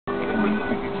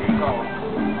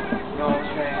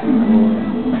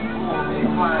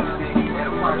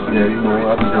Yeah, you know,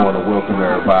 I just want to welcome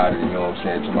everybody, you know what I'm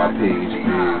saying, to my page.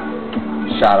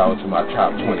 Big shout out to my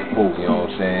top 24, you know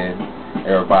what I'm saying.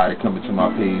 Everybody coming to my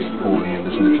page, supporting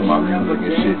and listening to my music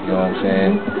and shit, you know what I'm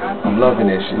saying. I'm loving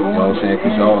that shit, you know what I'm saying,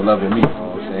 because y'all loving me, you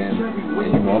know what I'm saying.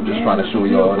 And, you know, I'm just trying to show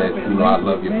y'all that, you know, I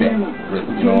love you back, really,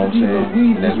 you know what I'm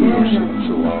saying. And that's real shit.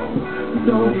 So,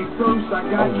 you know,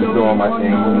 I'm just doing my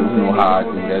thing, you know how I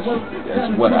do.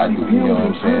 That's what I do, you know what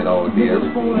I'm saying, all day,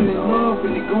 everything, you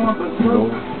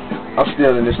know. I'm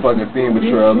still in this fucking Fema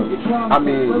trailer. I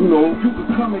mean, you know,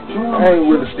 I ain't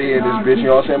really stay in this bitch, you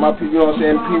know what I'm saying? You know what I'm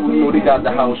saying? People, you know, they got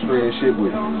the house straight and shit,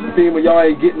 but Fema, y'all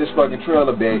ain't getting this fucking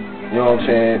trailer back, you know what I'm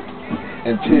saying,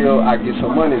 until I get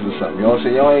some monies or something, you know what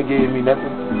I'm saying? Y'all ain't giving me nothing.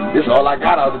 This all I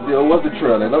got out of the deal was the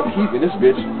trailer, and I'm keeping this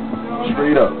bitch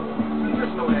straight up.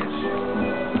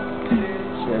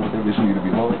 Say everything this need to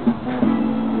be home.